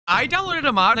I downloaded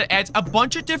a mod that adds a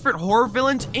bunch of different horror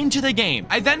villains into the game.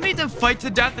 I then made them fight to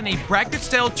death in a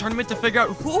bracket-style tournament to figure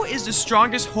out who is the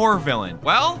strongest horror villain.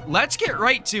 Well, let's get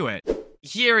right to it.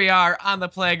 Here we are on the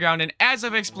playground, and as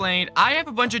I've explained, I have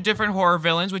a bunch of different horror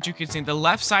villains, which you can see on the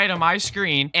left side of my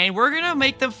screen, and we're gonna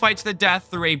make them fight to the death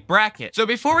through a bracket. So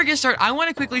before we get started, I want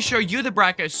to quickly show you the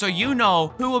bracket so you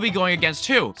know who will be going against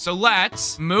who. So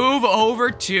let's move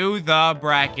over to the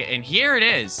bracket, and here it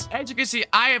is. As you can see,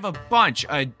 I have a bunch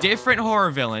of different horror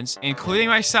villains, including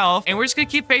myself, and we're just gonna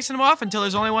keep facing them off until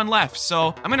there's only one left.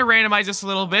 So I'm gonna randomize this a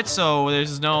little bit so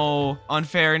there's no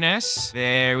unfairness.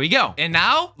 There we go. And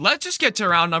now, let's just get to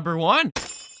round number 1.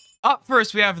 Up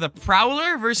first, we have the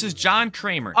Prowler versus John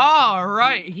Kramer. All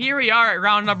right, here we are at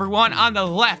round number 1. On the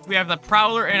left, we have the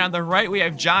Prowler, and on the right, we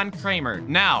have John Kramer.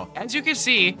 Now, as you can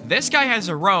see, this guy has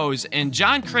a rose, and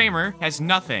John Kramer has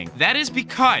nothing. That is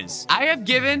because I have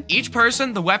given each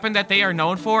person the weapon that they are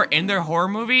known for in their horror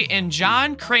movie, and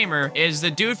John Kramer is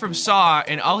the dude from Saw,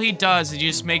 and all he does is he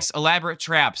just makes elaborate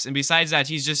traps, and besides that,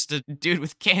 he's just a dude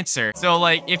with cancer. So,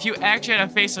 like, if you actually had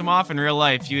to face him off in real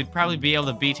life, you would probably be able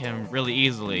to beat him really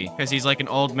easily, because he's like an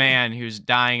old man who's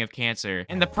dying of cancer.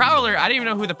 And the Prowler, I didn't even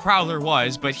know who the Prowler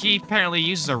was, but he apparently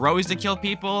uses a rose to kill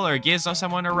people or gives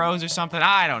someone a rose or something.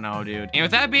 I don't know, dude. And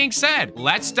with that being said,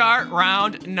 let's start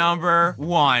round number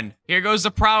 1. Here goes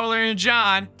the Prowler and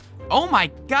John. Oh my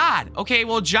god. Okay,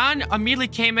 well, John immediately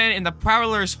came in and the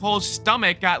Prowler's whole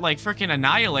stomach got like freaking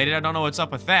annihilated. I don't know what's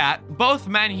up with that. Both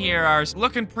men here are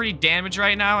looking pretty damaged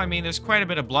right now. I mean, there's quite a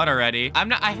bit of blood already.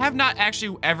 I have not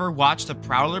actually ever watched the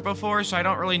Prowler before, so I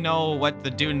don't really know what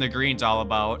the dude in the green's all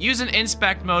about. Using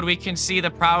inspect mode, we can see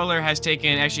the Prowler has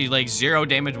taken actually like 0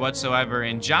 damage whatsoever,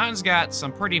 and John's got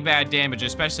some pretty bad damage,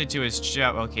 especially to his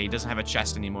chest. Okay, he doesn't have a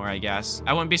chest anymore, I guess.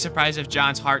 I wouldn't be surprised if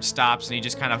John's heart stops and he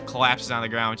just kind of collapses on the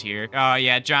ground here. Oh,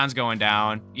 yeah, John's going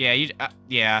down. Yeah,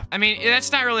 yeah. I mean,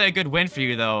 that's not really a good win for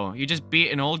you, though. You just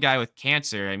beat an old guy with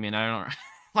cancer. I mean, I don't...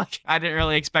 like, I didn't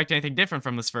really expect anything different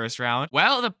from this first round.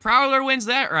 Well, the Prowler wins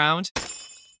that round.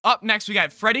 Up next, we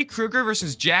got Freddy Krueger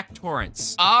versus Jack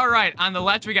Torrance. All right, on the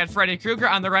left, we got Freddy Krueger.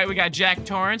 On the right, we got Jack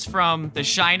Torrance from The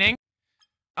Shining.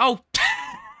 Oh...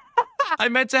 I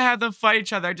meant to have them fight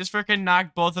each other. I just freaking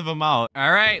knocked both of them out.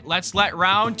 All right, let's let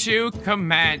round 2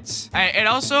 commence. And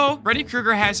also, Freddy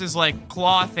Krueger has his, like,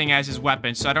 claw thing as his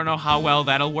weapon, so I don't know how well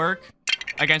that'll work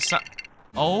against some...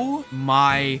 Oh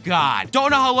my god.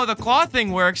 Don't know how well the claw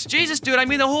thing works. Jesus, dude, I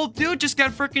mean, the whole dude just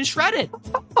got freaking shredded.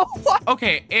 What?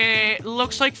 Okay, it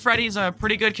looks like Freddy's a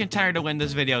pretty good contender to win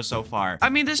this video so far. I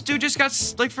mean, this dude just got,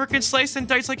 like, freaking sliced and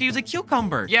diced like he was a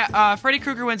cucumber. Yeah, Freddy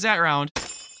Krueger wins that round.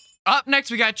 Up next,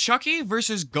 we got Chucky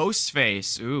versus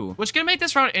Ghostface. Ooh. What's gonna make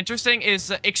this round interesting is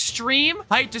the extreme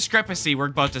height discrepancy we're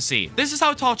about to see. This is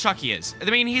how tall Chucky is. I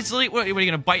mean, he's like, what, are you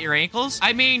gonna bite your ankles?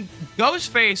 I mean,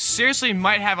 Ghostface seriously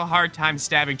might have a hard time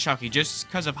stabbing Chucky just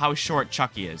because of how short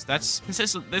Chucky is. This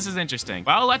is interesting.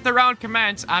 Well, let the round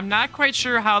commence. I'm not quite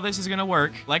sure how this is gonna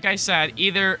work. Like I said,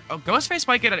 either Ghostface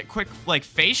might get a quick, like,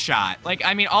 face shot. Like,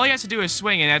 I mean, all he has to do is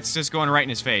swing and that's just going right in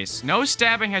his face. No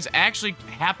stabbing has actually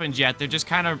happened yet. They're just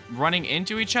kind of running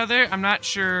into each other. I'm not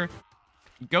sure.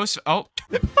 Oh.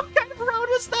 What kind of round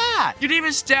was that? You didn't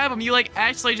even stab him. You, like,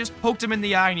 actually just poked him in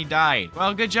the eye and he died.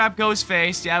 Well, good job,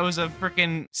 Ghostface. Yeah, it was a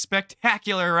freaking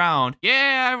spectacular round.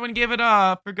 Yeah, everyone give it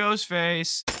up for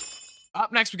Ghostface.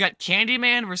 Up next, we got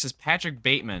Candyman versus Patrick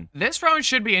Bateman. This round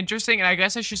should be interesting, and I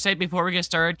guess I should say before we get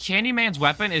started, Candyman's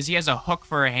weapon is he has a hook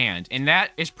for a hand, and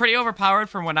that is pretty overpowered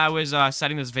from when I was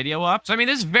setting this video up. So, I mean,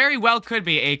 this very well could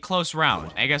be a close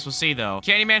round. I guess we'll see, though.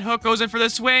 Candyman hook goes in for the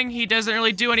swing. He doesn't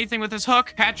really do anything with his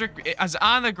hook. Patrick is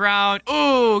on the ground.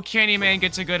 Ooh, Candyman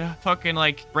gets a good hook and,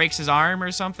 like, breaks his arm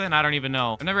or something. I don't even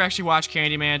know. I've never actually watched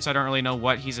Candyman, so I don't really know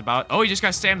what he's about. Oh, he just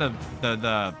got stabbed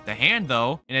the hand,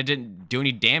 though, and it didn't do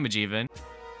any damage, even.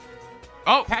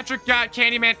 Oh, Patrick got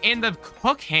Candyman in the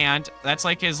hook hand. That's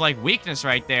like his like weakness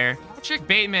right there. Patrick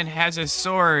Bateman has a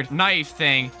sword knife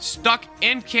thing stuck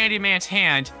in Candyman's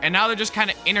hand, and now they're just kind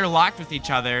of interlocked with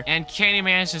each other, and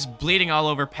Candyman's just bleeding all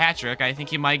over Patrick. I think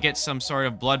he might get some sort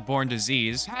of bloodborne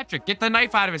disease. Patrick, get the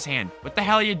knife out of his hand. What the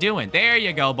hell are you doing? There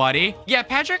you go, buddy. Yeah,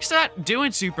 Patrick's not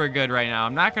doing super good right now.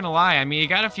 I'm not gonna lie. I mean, he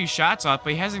got a few shots off,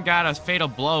 but he hasn't got a fatal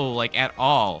blow, like, at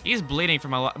all. He's bleeding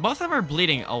from a lot. Both of them are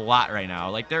bleeding a lot right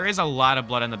now. Like, there is a lot of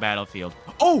blood on the battlefield.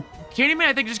 Oh! Candyman,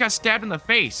 I think, just got stabbed in the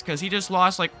face because he just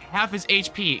lost, like, half his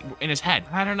HP in his head.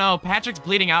 I don't know. Patrick's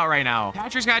bleeding out right now.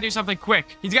 Patrick's got to do something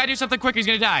quick. He's got to do something quick. He's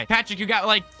going to die. Patrick, you got,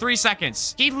 like, 3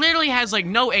 seconds. He literally has, like,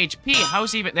 no HP.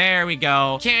 How's he even... There we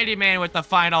go. Candyman with the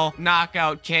final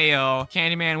knockout KO.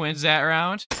 Candyman wins that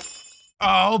round.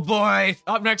 Oh boy.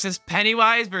 Up next is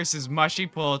Pennywise versus Mushy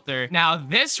Polter. Now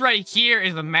this right here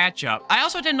is a matchup. I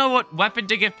also didn't know what weapon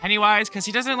to give Pennywise because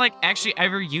he doesn't like actually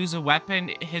ever use a weapon.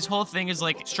 His whole thing is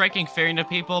like striking fear into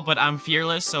people, but I'm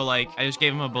fearless, so like I just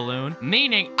gave him a balloon.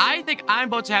 Meaning I think I'm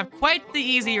about to have quite the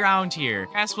easy round here.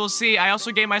 Guess we'll see. I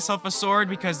also gave myself a sword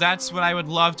because that's what I would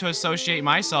love to associate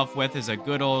myself with, is a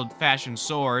good old-fashioned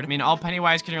sword. I mean, all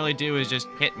Pennywise can really do is just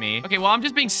hit me. Okay, well, I'm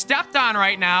just being stepped on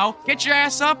right now. Get your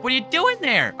ass up. What are you doing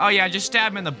there? Oh yeah, just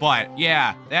stab him in the butt.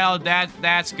 Yeah,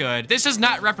 that's good. This is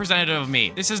not representative of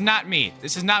me. This is not me.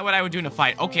 This is not what I would do in a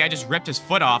fight. Okay, I just ripped his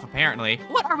foot off, apparently.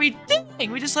 What are we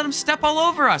doing? We just let him step all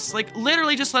over us. Like,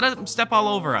 literally just let him step all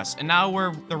over us. And now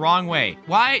we're the wrong way.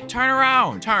 Why? Turn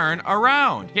around. Turn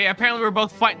around. Okay, apparently we're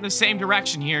both fighting the same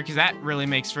direction here, because that really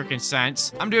makes freaking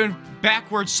sense. I'm doing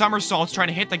backwards somersaults trying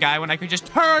to hit the guy when I could just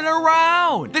turn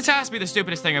around. This has to be the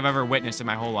stupidest thing I've ever witnessed in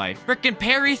my whole life. Freaking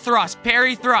parry thrust,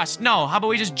 parry thrust. No, how about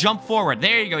we just jump forward?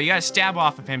 There you go. You gotta stab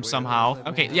off of him somehow.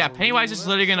 Okay, yeah, Pennywise is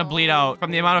literally gonna bleed out from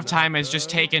the amount of time it's just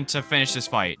taken to finish this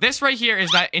fight. This right here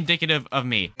is not indicative of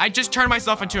me. I just turned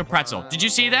myself into a pretzel. Did you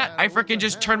see that? I freaking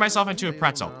just turned myself into a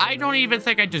pretzel. I don't even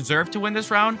think I deserve to win this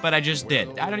round, but I just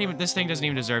did. This thing doesn't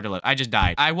even deserve to live. I just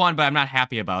died. I won, but I'm not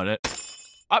happy about it.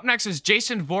 Up next is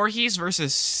Jason Voorhees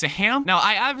versus Sam. Now,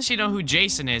 I obviously know who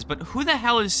Jason is, but who the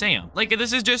hell is Sam? Like,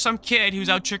 this is just some kid who's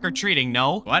out trick-or-treating.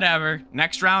 No? Whatever.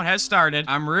 Next round has started.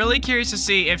 I'm really curious to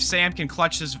see if Sam can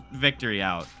clutch this victory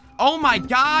out. Oh my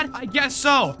god, I guess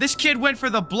so. This kid went for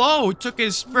the blow, took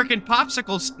his freaking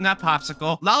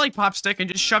lollipop stick and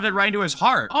just shoved it right into his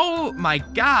heart. Oh my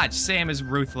god, Sam is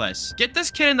ruthless. Get this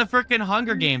kid in the freaking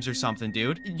Hunger Games or something,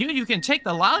 dude. You can take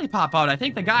the lollipop out. I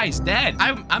think the guy's dead.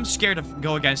 I'm scared to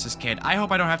go against this kid. I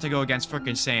hope I don't have to go against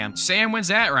freaking Sam. Sam wins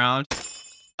that round.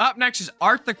 Up next is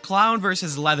Art the Clown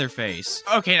versus Leatherface.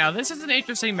 Okay, now this is an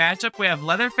interesting matchup. We have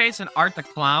Leatherface and Art the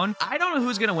Clown. I don't know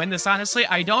who's gonna win this, honestly.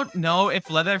 I don't know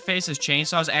if Leatherface's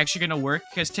chainsaw is actually gonna work,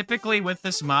 because typically with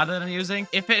this mod that I'm using,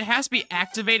 if it has to be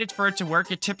activated for it to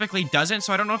work, it typically doesn't.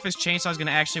 So I don't know if his chainsaw is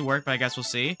gonna actually work, but I guess we'll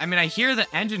see. I mean, I hear the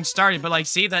engine started, but like,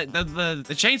 see, the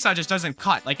chainsaw just doesn't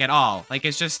cut, like, at all. Like,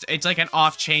 it's like an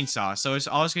off chainsaw. So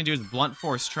all it's gonna do is blunt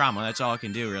force trauma. That's all it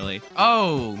can do, really.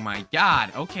 Oh my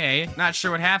god, okay. Not sure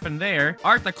what happened there.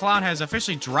 Art the Clown has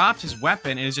officially dropped his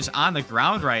weapon and is just on the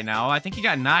ground right now. I think he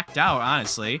got knocked out,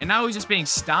 honestly. And now he's just being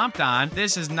stomped on.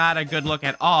 This is not a good look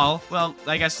at all. Well,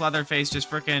 I guess Leatherface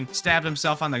just freaking stabbed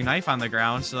himself on the knife on the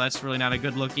ground, so that's really not a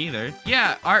good look either.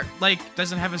 Yeah, Art, like,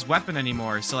 doesn't have his weapon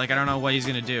anymore, so, like, I don't know what he's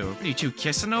gonna do. What are you two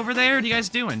kissing over there? What are you guys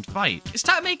doing? Fight.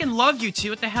 Stop making love, you two.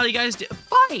 What the hell you guys do?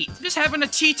 Fight! Just having a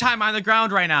tea time on the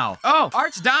ground right now. Oh,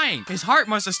 Art's dying. His heart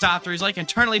must have stopped, or he's, like,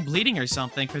 internally bleeding or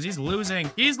something, because he's losing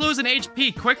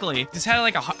HP quickly. Just had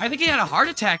like I think he had a heart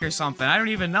attack or something. I don't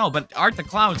even know, but Art the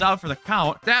Clown's out for the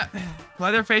count. That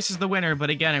Leatherface is the winner,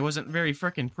 but again, it wasn't very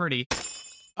freaking pretty.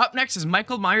 Up next is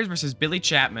Michael Myers versus Billy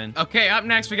Chapman. Okay, up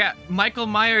next we got Michael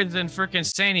Myers and frickin'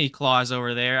 Santa Claus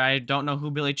over there. I don't know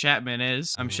who Billy Chapman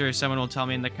is. I'm sure someone will tell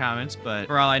me in the comments, but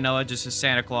for all I know, it just is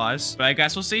Santa Claus. But I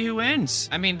guess we'll see who wins.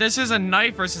 I mean, this is a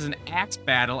knife versus an axe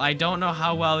battle. I don't know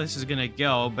how well this is gonna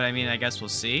go, but I mean, I guess we'll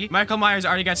see. Michael Myers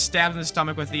already got stabbed in the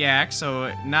stomach with the axe,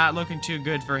 so not looking too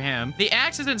good for him. The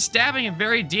axe isn't stabbing him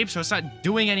very deep, so it's not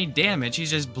doing any damage. He's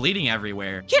just bleeding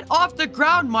everywhere. Get off the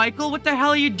ground, Michael. What the hell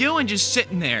are you doing just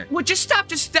sitting there? Would you stop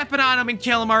just stepping on him and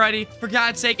kill him already? For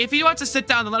God's sake, if he wants to sit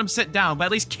down, then let him sit down, but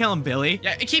at least kill him, Billy.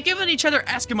 Yeah, keep giving each other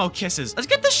Eskimo kisses. Let's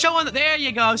get the show on. There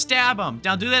you go. Stab him.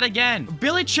 Now do that again.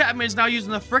 Billy Chapman is now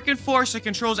using the frickin' force to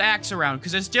control his axe around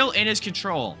because it's still in his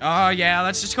control. Oh, yeah.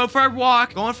 Let's just go for our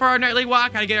walk. Going for our nightly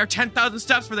walk. Gotta get our 10,000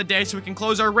 steps for the day so we can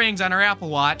close our rings on our Apple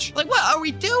Watch. Like, what are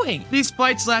we doing? These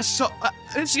fights last so...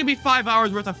 this is gonna be 5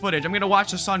 hours worth of footage. I'm gonna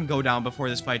watch the sun go down before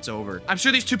this fight's over. I'm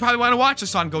sure these two probably want to watch the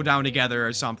sun go down together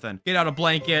or something. Get out a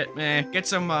blanket, get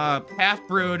some half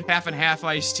brewed, half and half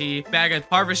iced tea, bag of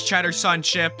Harvest Cheddar Sun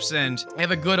chips, and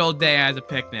have a good old day at the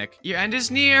picnic. Your end is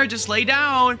near. Just lay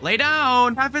down. Lay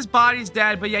down. Half his body's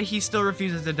dead, but yet he still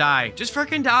refuses to die. Just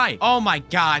freaking die. Oh my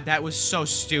god, that was so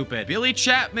stupid. Billy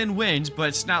Chapman wins, but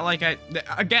it's not like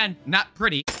again, not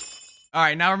pretty. All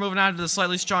right, now we're moving on to the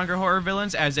slightly stronger horror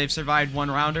villains as they've survived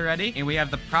one round already. And we have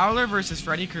the Prowler versus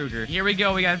Freddy Krueger. Here we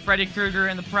go. We got Freddy Krueger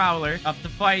and the Prowler up to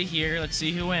fight here. Let's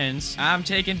see who wins. I'm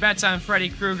taking bets on Freddy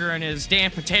Krueger and his damn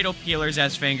potato peelers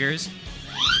as fingers.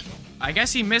 I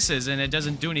guess he misses and it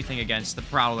doesn't do anything against the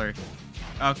Prowler.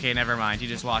 Okay, never mind. He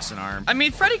just lost an arm. I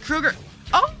mean, Freddy Krueger...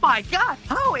 Oh my god,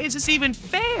 how is this even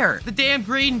fair? The damn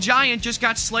green giant just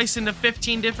got sliced into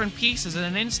 15 different pieces in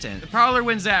an instant. The Prowler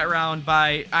wins that round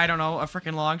by, I don't know, a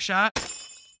freaking long shot.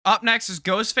 Up next is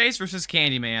Ghostface versus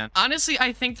Candyman. Honestly,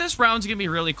 I think this round's gonna be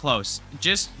really close.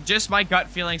 Just my gut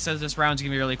feeling says this round's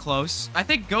gonna be really close. I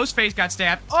think Ghostface got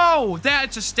stabbed. Oh,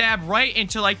 that's a stab right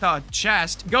into like the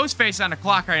chest. Ghostface on the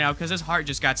clock right now because his heart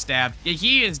just got stabbed. Yeah,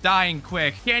 he is dying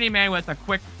quick. Candyman with a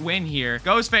quick win here.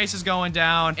 Ghostface is going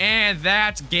down, and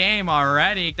that's game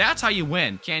already. That's how you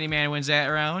win. Candyman wins that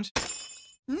round.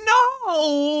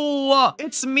 No!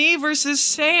 It's me versus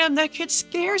Sam. That kid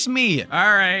scares me. All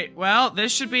right, well,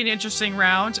 this should be an interesting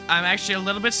round. I'm actually a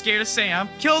little bit scared of Sam.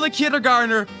 Kill the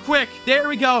kindergartner, quick. There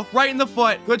we go, right in the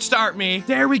foot. Good start, me.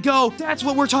 There we go. That's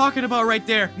what we're talking about right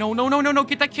there. No, no, no, no, no.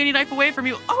 Get that candy knife away from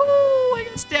you. Oh, I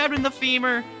got stabbed in the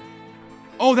femur.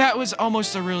 Oh, that was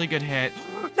almost a really good hit.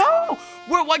 No!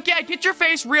 What? Yeah, get your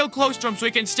face real close to him so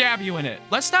he can stab you in it.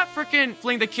 Let's not freaking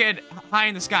fling the kid high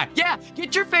in the sky. Yeah,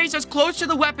 get your face as close to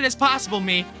the weapon as possible,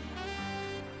 me.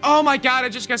 Oh my god, I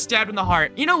just got stabbed in the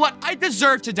heart. You know what? I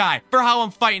deserve to die for how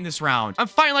I'm fighting this round. I'm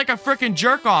fighting like a freaking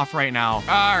jerk off right now.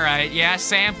 All right, yeah,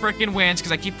 Sam freaking wins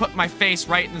because I keep putting my face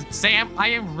right in the... Sam, I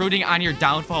am rooting on your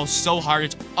downfall so hard.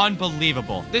 It's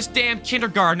unbelievable. This damn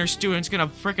kindergartner student's gonna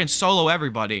freaking solo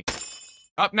everybody.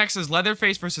 Up next is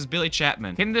Leatherface versus Billy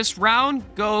Chapman. Can this round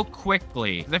go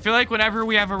quickly? I feel like whenever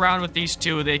we have a round with these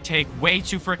two, they take way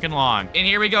too freaking long. And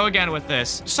here we go again with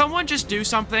this. Someone just do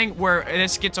something where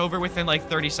this gets over within like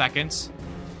 30 seconds.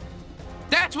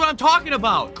 That's what I'm talking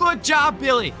about. Good job,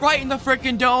 Billy. Right in the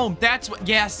freaking dome. That's what,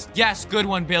 yes, good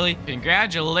one, Billy.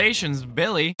 Congratulations,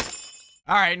 Billy.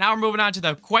 All right, now we're moving on to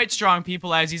the quite strong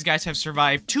people as these guys have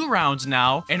survived 2 rounds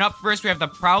now. And up first, we have the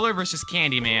Prowler versus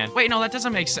Candyman. Wait, no, that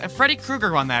doesn't make sense. Freddy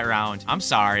Krueger won that round. I'm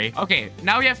sorry. Okay,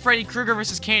 now we have Freddy Krueger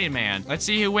versus Candyman. Let's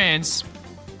see who wins.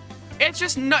 It's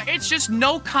just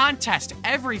no contest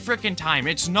every freaking time.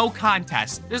 It's no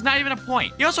contest. There's not even a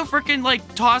point. He also freaking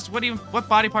like tossed, what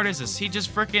body part is this? He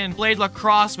just freaking played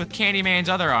lacrosse with Candyman's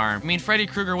other arm. I mean, Freddy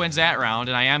Krueger wins that round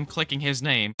and I am clicking his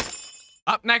name.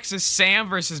 Up next is Sam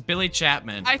versus Billy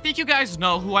Chapman. I think you guys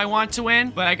know who I want to win,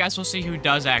 but I guess we'll see who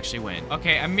does actually win.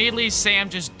 Okay, immediately Sam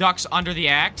just ducks under the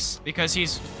axe because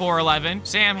he's 4'11".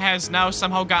 Sam has now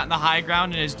somehow gotten the high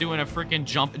ground and is doing a freaking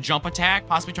jump attack,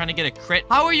 possibly trying to get a crit.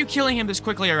 How are you killing him this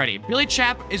quickly already? Billy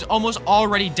Chap is almost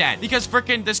already dead because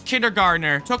freaking this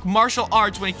kindergartner took martial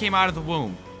arts when he came out of the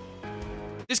womb.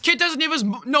 This kid doesn't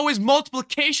even know his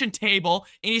multiplication table,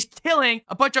 and he's killing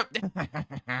a bunch of...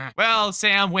 Well,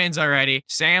 Sam wins already.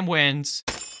 Sam wins.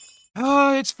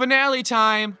 Oh, it's finale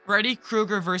time. Freddy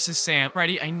Krueger versus Sam.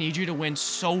 Freddy, I need you to win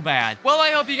so bad. Well,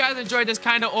 I hope you guys enjoyed this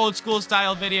kind of old school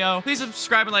style video. Please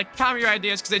subscribe and like, comment your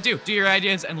ideas, because I do your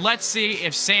ideas, and let's see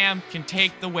if Sam can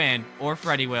take the win, or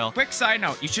Freddy will. Quick side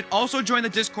note, you should also join the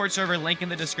Discord server, link in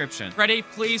the description. Freddy,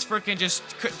 please freaking just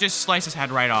slice his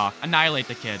head right off. Annihilate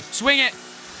the kid. Swing it.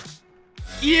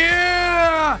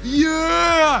 Yeah!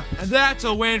 Yeah! And that's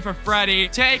a win for Freddy.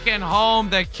 Taking home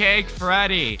the cake,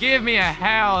 Freddy. Give me a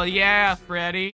hell yeah, Freddy.